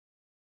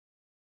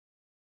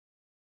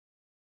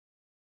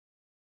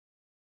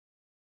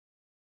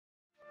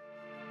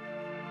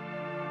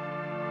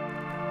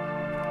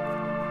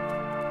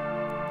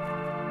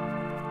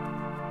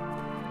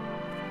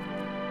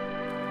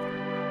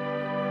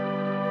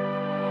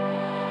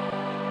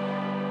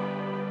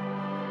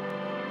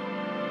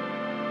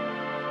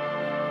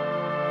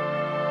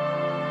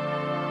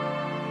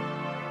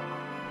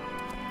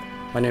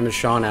My name is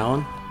Sean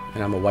Allen,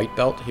 and I'm a white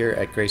belt here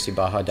at Gracie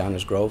Barra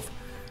Downers Grove,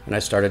 and I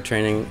started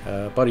training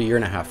about a year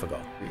and a half ago.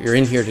 You're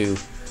in here to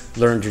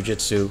learn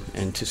Jiu-jitsu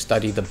and to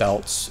study the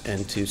belts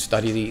and to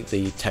study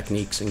the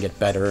techniques and get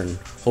better and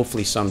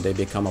hopefully someday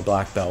become a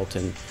black belt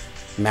and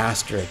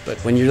master it. But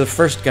when you're the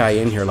first guy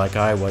in here like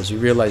I was, you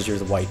realize you're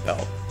the white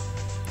belt.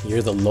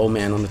 You're the low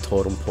man on the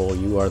totem pole.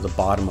 You are the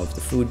bottom of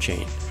the food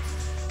chain.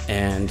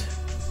 And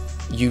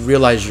you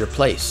realize your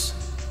place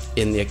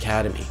in the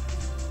academy.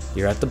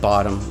 You're at the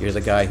bottom. You're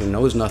the guy who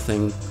knows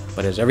nothing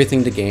but has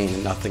everything to gain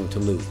and nothing to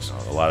lose.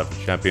 A lot of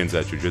champions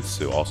at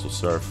Jiu-jitsu also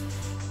surf.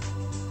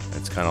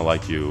 It's kind of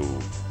like you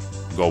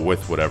go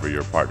with whatever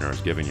your partner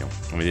is giving you.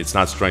 I mean, it's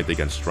not strength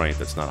against strength.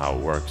 That's not how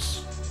it works.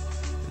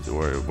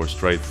 Where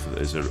strength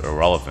is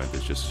irrelevant.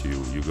 It's just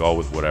you go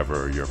with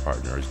whatever your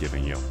partner is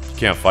giving you. You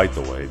can't fight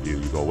the wave.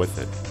 You go with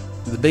it.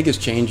 The biggest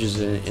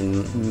changes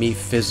in me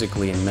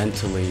physically and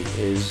mentally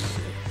is,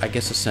 I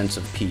guess, a sense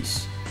of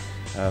peace.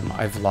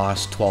 I've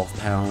lost 12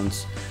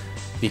 pounds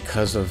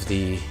because of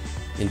the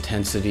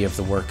intensity of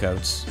the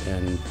workouts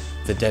and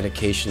the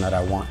dedication that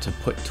I want to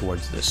put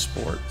towards this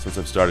sport. Since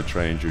I've started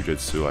training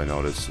Jiu-jitsu, I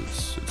notice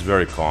it's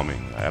very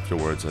calming.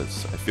 Afterwards, I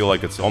feel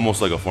like it's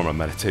almost like a form of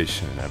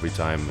meditation. Every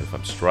time if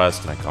I'm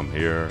stressed and I come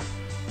here,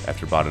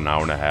 after about an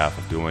hour and a half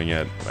of doing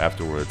it,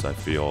 afterwards I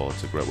feel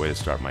it's a great way to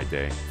start my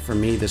day. For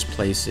me, this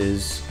place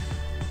is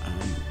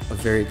a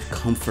very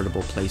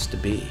comfortable place to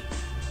be.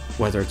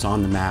 Whether it's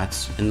on the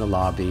mats, in the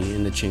lobby,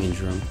 in the change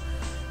room,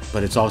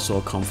 but it's also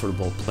a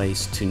comfortable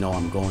place to know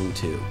I'm going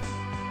to.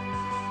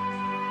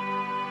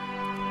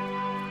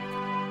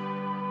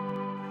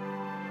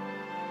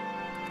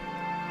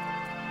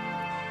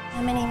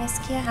 My name is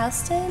Kia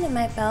Houston, and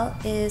my belt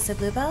is a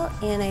blue belt,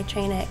 and I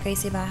train at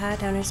Gracie Barra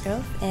Downers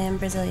Grove in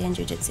Brazilian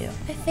Jiu-Jitsu.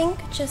 I think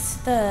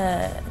just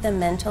the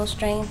mental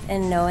strength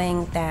and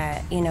knowing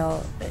that, you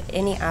know,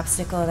 any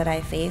obstacle that I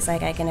face,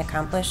 like I can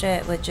accomplish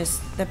it with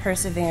just the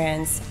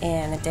perseverance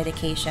and the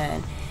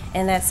dedication.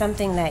 And that's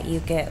something that you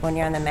get when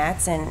you're on the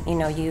mats and, you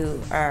know,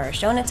 you are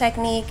shown a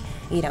technique,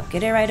 you don't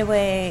get it right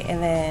away,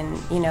 and then,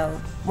 you know,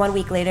 1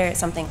 week later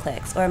something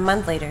clicks, or a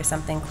month later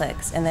something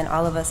clicks, and then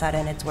all of a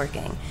sudden it's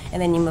working,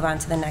 and then you move on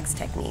to the next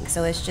technique.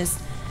 So it's just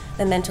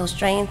the mental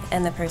strength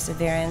and the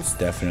perseverance.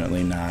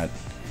 Definitely not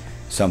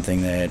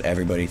something that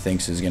everybody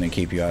thinks is going to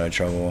keep you out of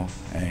trouble,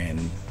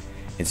 and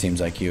it seems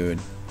like you would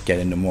get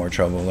into more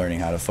trouble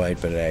learning how to fight,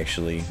 but it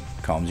actually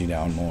calms you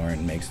down more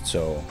and makes it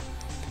so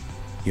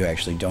you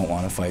actually don't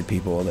want to fight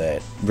people that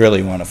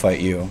really want to fight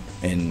you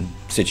in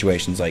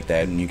situations like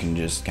that, and you can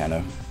just kind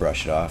of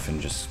brush it off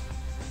and just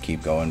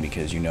keep going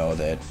because you know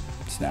that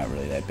it's not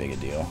really that big a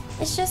deal.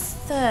 It's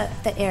just the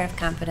air of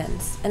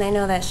confidence, and I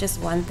know that's just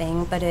one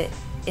thing, but it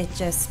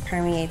just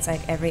permeates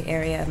like every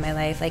area of my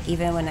life. Like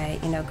even when I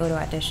go to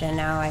audition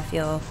now, I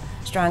feel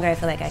stronger. I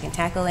feel like I can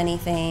tackle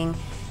anything.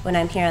 When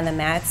I'm here on the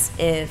mats,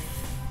 if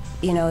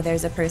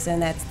there's a person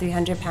that's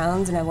 300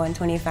 pounds and I'm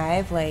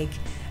 125, like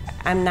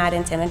I'm not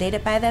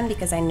intimidated by them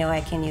because I know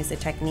I can use the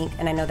technique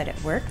and I know that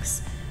it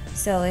works.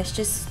 So it's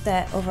just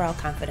that overall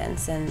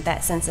confidence and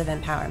that sense of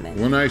empowerment.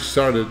 When I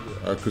started,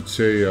 I could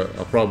say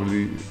I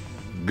probably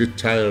get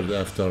tired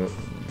after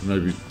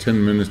maybe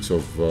 10 minutes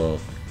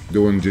of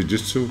doing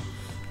jiu-jitsu.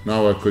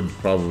 Now I could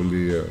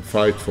probably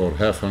fight for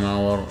half an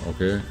hour,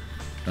 okay?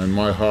 And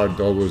my heart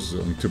always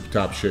in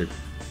tip-top shape,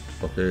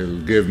 okay?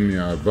 It gave me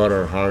a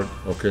better heart,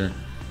 okay?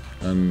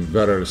 And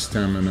better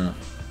stamina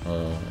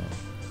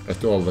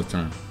at all the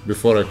time.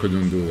 Before I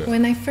couldn't do that.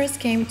 When I first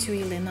came to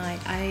Illinois,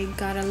 I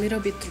got a little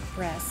bit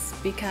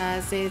depressed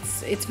because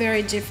it's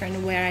very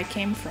different where I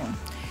came from.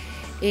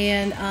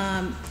 And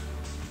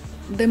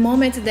the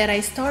moment that I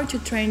started to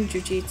train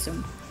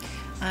Jiu-Jitsu,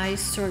 I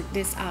sort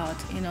this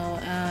out,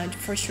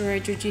 for sure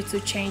Jiu-Jitsu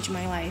changed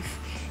my life.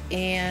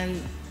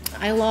 And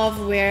I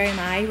love where am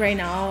I right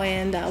now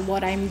and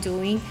what I'm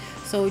doing.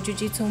 So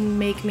Jiu-Jitsu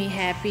make me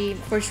happy.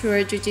 For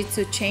sure,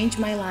 Jiu-Jitsu changed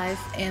my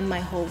life and my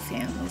whole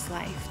family's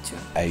life too.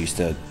 I used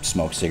to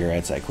smoke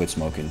cigarettes. I quit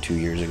smoking 2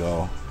 years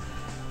ago.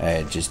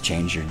 It just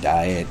changed your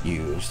diet.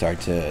 You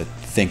start to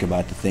think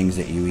about the things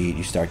that you eat.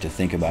 You start to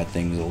think about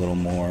things a little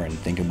more and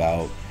think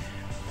about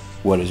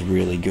what is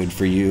really good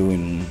for you,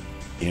 and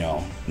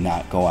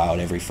not go out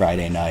every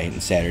Friday night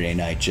and Saturday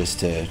night just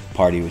to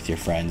party with your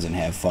friends and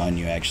have fun.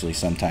 You actually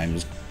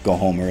sometimes go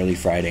home early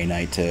Friday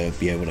night to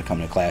be able to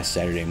come to class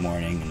Saturday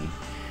morning.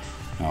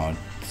 And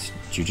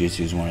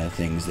Jiu-Jitsu is one of the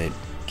things that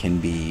can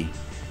be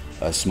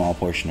a small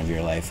portion of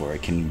your life, or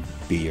it can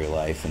be your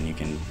life, and you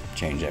can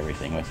change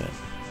everything with it.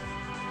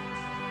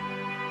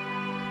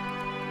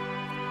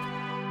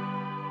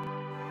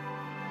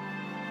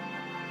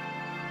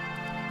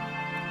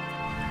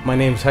 My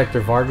name's Hector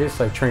Vargas.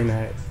 I train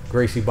at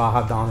Gracie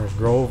Barra Downers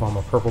Grove. I'm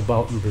a purple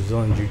belt in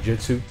Brazilian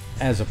Jiu-Jitsu.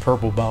 As a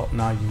purple belt,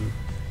 now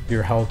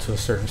you're held to a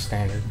certain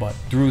standard, but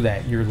through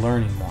that you're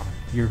learning more,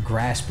 you're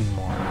grasping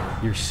more,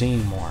 you're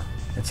seeing more.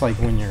 It's like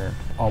when you're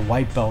a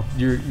white belt,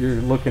 you're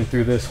looking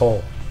through this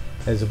hole.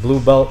 As a blue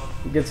belt,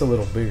 it gets a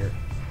little bigger.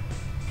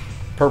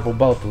 Purple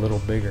belt, a little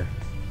bigger.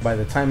 By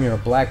the time you're a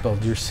black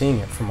belt, you're seeing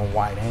it from a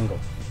wide angle.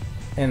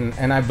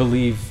 And I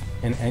believe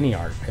in any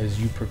art,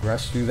 as you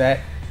progress through that,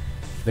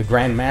 the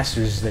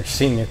grandmasters, they're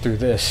seeing it through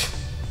this,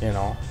 you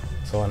know.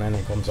 So, and then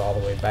it comes all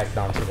the way back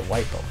down to the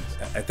white belt.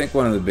 I think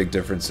one of the big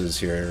differences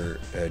here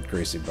at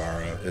Gracie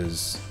Barra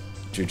is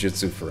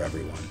jiu-jitsu for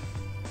everyone.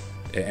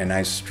 And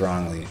I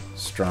strongly,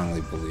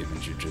 strongly believe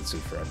in jiu-jitsu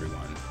for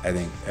everyone. I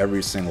think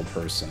every single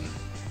person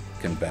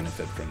can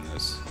benefit from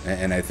this.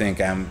 And I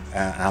think I'm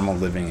a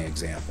living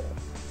example.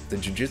 The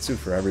jiu-jitsu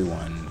for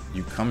everyone,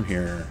 you come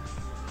here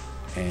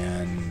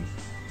and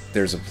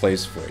there's a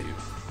place for you.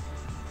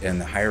 And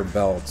the higher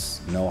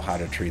belts know how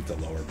to treat the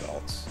lower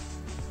belts.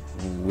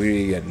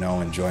 We get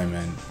no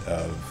enjoyment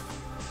of,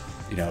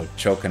 you know,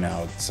 choking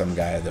out some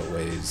guy that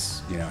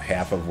weighs, you know,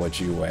 half of what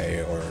you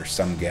weigh, or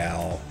some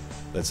gal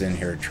that's in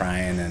here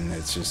trying and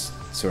it's just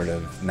sort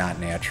of not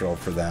natural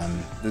for them.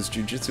 This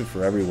jiu-jitsu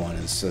for everyone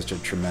is such a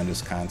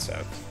tremendous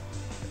concept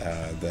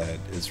that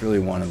it's really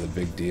one of the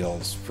big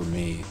deals for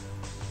me,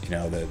 you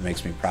know, that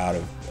makes me proud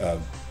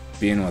of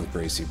being with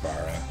Gracie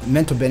Barra. The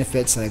mental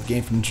benefits that I've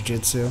gained from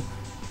jiu-jitsu,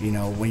 you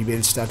know, when you've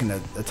been stuck in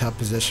a tough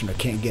position or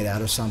can't get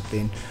out of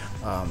something,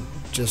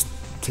 just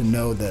to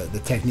know the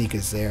technique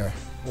is there,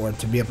 or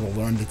to be able to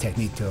learn the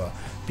technique to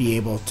be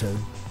able to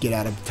get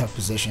out of tough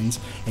positions,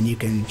 and you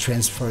can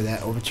transfer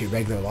that over to your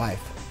regular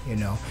life. You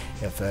know,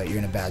 if you're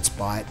in a bad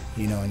spot,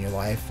 you know, in your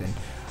life, and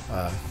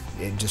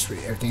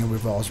everything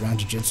revolves around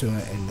jiu-jitsu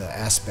and the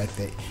aspect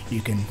that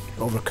you can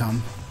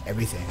overcome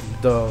everything.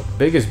 The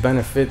biggest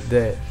benefit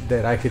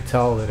that I could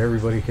tell, that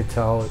everybody could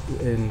tell,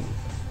 and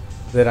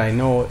that I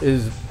know,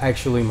 is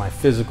actually my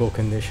physical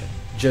condition.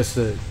 Just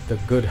the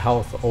good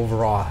health,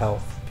 overall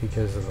health,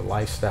 because of the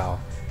lifestyle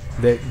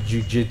that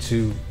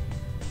jiu-jitsu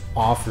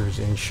offers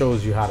and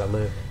shows you how to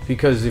live.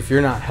 Because if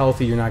you're not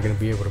healthy, you're not going to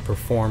be able to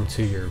perform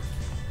to your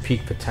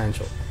peak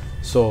potential.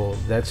 So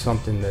that's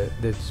something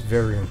that's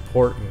very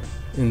important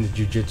in the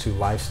jiu-jitsu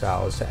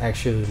lifestyle, is to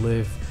actually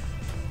live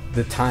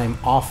the time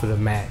off of the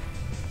mat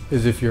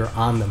as if you're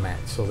on the mat.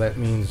 So that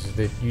means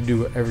that you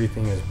do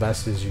everything as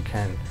best as you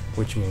can,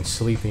 which means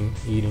sleeping,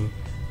 eating,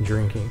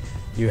 drinking.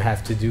 You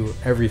have to do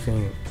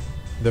everything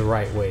the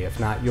right way. If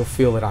not, you'll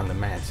feel it on the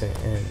mats,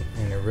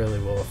 and it really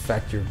will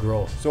affect your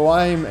growth. So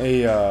I'm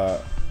a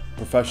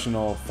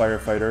professional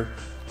firefighter.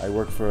 I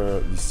work for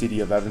the city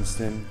of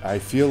Evanston. I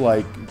feel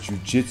like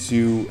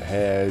jiu-jitsu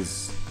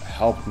has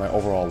helped my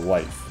overall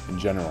life in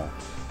general,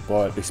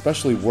 but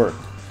especially work.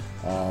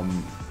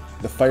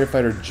 The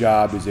firefighter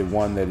job is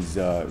one that is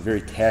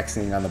very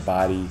taxing on the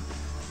body,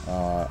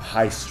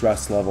 high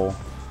stress level,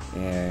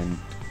 and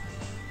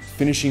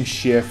finishing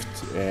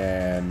shift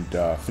and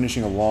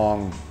finishing a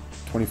long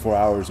 24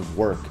 hours of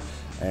work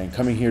and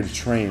coming here to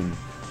train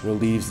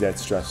relieves that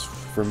stress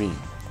for me.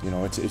 You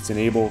know, it's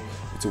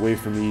a way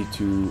for me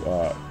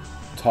to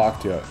talk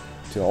to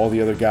all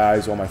the other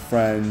guys, all my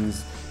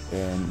friends,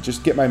 and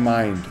just get my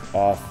mind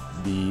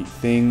off the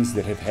things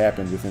that have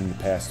happened within the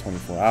past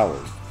 24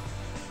 hours.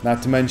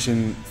 Not to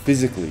mention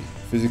physically.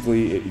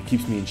 Physically, it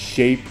keeps me in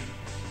shape,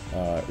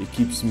 it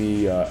keeps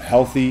me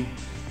healthy,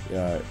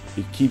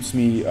 it keeps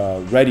me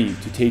ready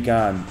to take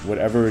on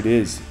whatever it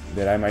is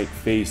that I might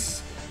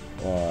face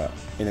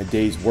in a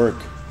day's work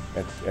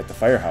at the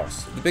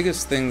firehouse. The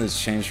biggest thing that's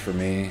changed for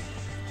me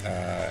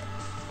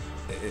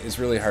is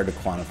really hard to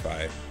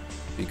quantify,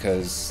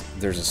 because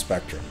there's a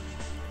spectrum.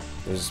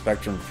 There's a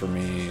spectrum for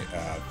me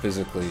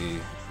physically,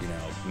 you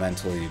know,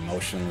 mentally,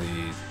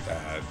 emotionally,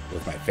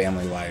 with my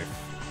family life.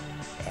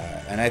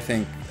 And I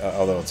think,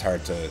 although it's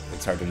hard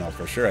to know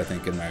for sure, I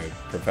think in my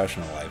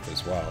professional life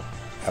as well.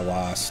 I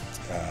lost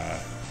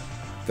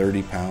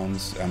 30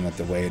 pounds. I'm at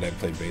the weight. I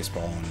played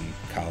baseball in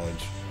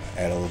college.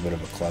 I had a little bit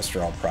of a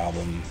cholesterol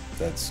problem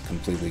that's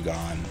completely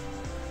gone.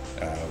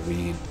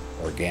 Weed,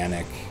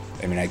 organic.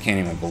 I mean, I can't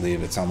even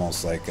believe it's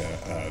almost like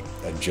a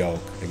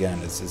joke. Again,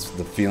 it's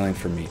the feeling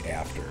for me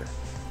after,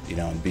 you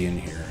know, and being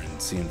here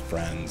and seeing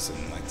friends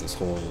and like this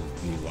whole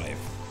new life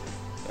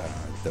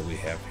that we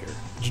have here.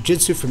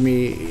 Jiu-jitsu for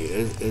me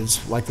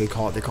is like they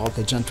call it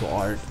the gentle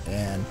art,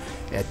 and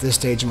at this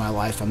stage in my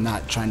life, I'm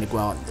not trying to go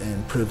out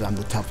and prove that I'm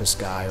the toughest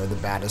guy or the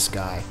baddest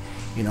guy.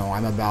 You know,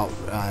 I'm about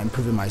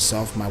improving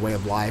myself, my way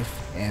of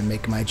life, and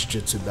making my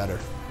jiu-jitsu better.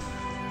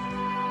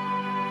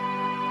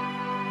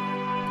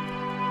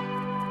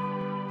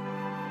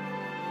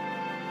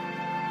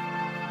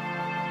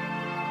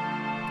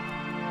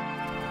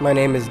 My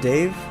name is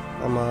Dave.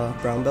 I'm a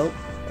brown belt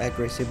at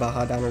Gracie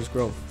Barra Downers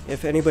Grove.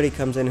 If anybody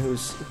comes in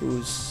who's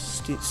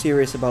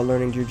serious about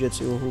learning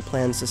jiu-jitsu, who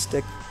plans to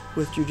stick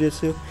with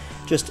jiu-jitsu,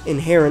 just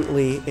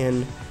inherently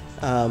in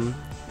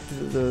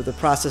the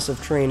process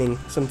of training,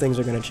 some things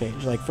are going to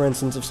change. Like, for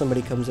instance, if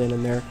somebody comes in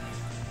and they're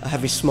a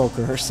heavy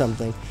smoker or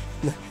something,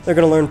 they're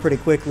going to learn pretty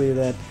quickly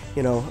that,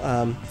 you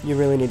know, you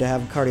really need to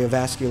have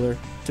cardiovascular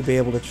to be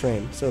able to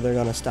train, so they're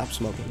going to stop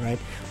smoking, right?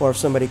 Or if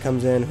somebody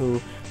comes in who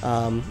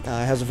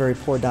has a very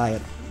poor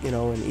diet, you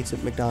know, and eats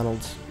at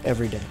McDonald's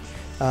every day,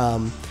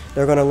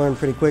 they're going to learn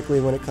pretty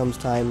quickly when it comes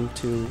time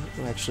to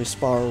actually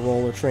spar or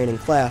roll or train in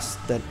class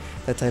that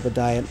that type of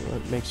diet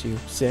makes you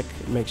sick,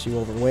 it makes you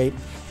overweight,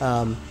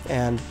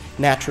 and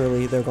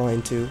naturally they're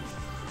going to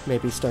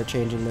maybe start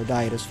changing their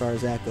diet as far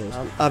as that goes.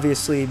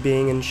 Obviously,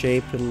 being in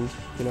shape and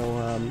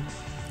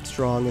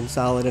strong and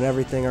solid and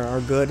everything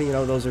are good.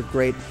 Those are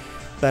great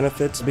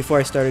benefits. Before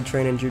I started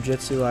training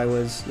jiu-jitsu, I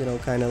was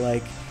kind of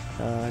like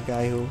a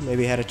guy who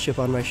maybe had a chip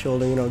on my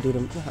shoulder, due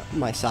to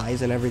my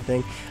size and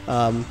everything.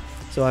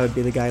 So I would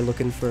be the guy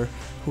looking for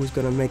who's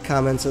going to make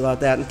comments about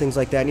that and things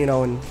like that,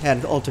 and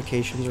had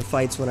altercations or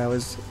fights when I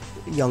was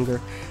younger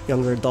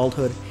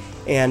adulthood.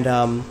 And,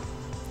 I'm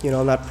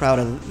not proud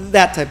of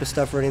that type of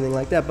stuff or anything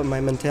like that, but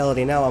my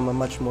mentality now, I'm a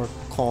much more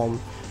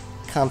calm,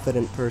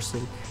 confident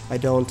person.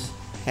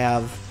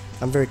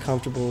 I'm very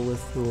comfortable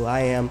with who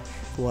I am,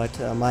 what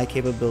my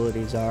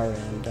capabilities are,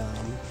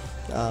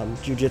 and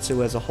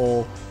jiu-jitsu as a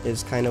whole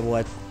is kind of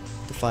what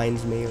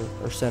defines me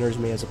or centers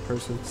me as a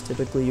person.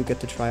 Typically, you get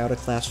to try out a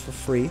class for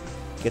free,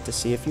 get to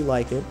see if you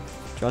like it.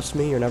 Trust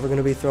me, you're never going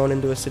to be thrown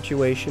into a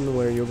situation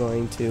where you're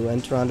going to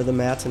enter onto the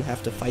mats and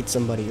have to fight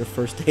somebody your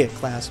first day of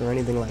class or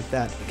anything like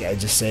that. I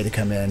just say to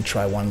come in and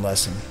try one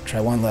lesson. Try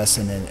one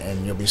lesson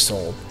and you'll be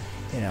sold.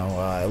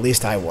 At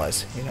least I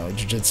was.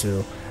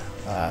 Jiu-jitsu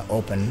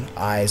opened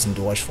eyes and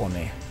doors for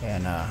me,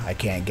 and I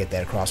can't get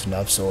that across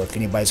enough. So if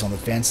anybody's on the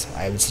fence,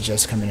 I would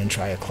suggest come in and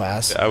try a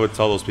class. I would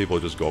tell those people,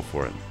 just go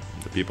for it.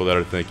 The people that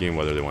are thinking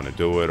whether they want to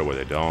do it or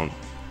whether they don't,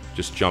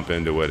 just jump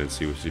into it and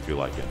see if you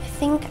like it. I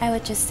think I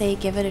would just say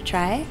give it a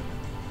try,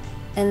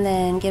 and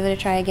then give it a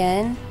try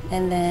again,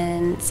 and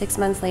then 6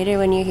 months later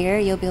when you're here,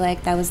 you'll be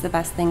like, that was the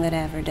best thing that I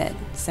ever did.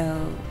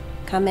 So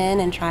come in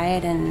and try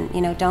it, and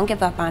don't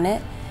give up on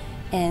it,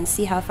 and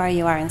see how far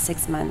you are in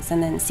 6 months,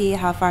 and then see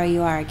how far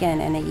you are again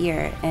in a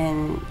year,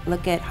 and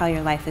look at how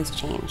your life has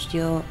changed.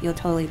 You'll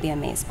totally be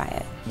amazed by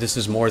it. This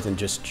is more than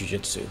just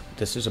jiu-jitsu.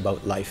 This is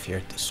about life here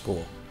at the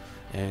school.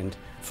 And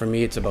for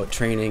me, it's about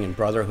training and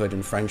brotherhood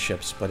and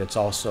friendships, but it's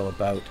also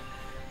about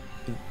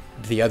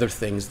the other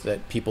things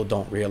that people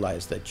don't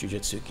realize that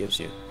jiu-jitsu gives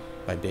you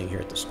by being here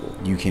at the school.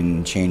 You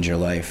can change your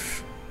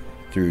life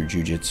through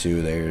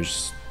jiu-jitsu.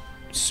 There's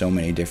so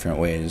many different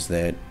ways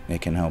that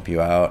it can help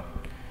you out.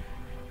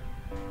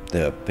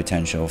 The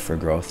potential for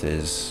growth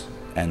is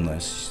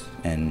endless,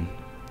 and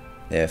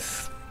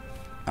if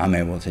I'm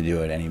able to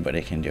do it,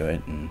 anybody can do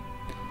it, and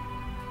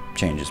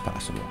change is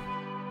possible.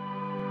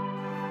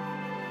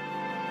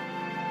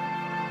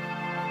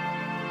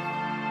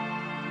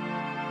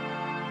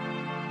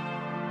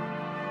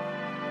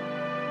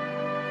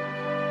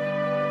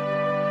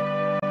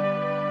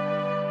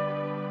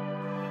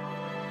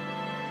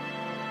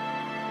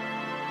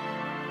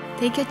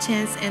 Take a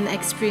chance and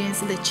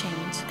experience the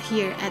change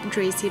here at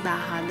Gracie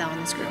Barra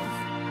Downers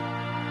Grove.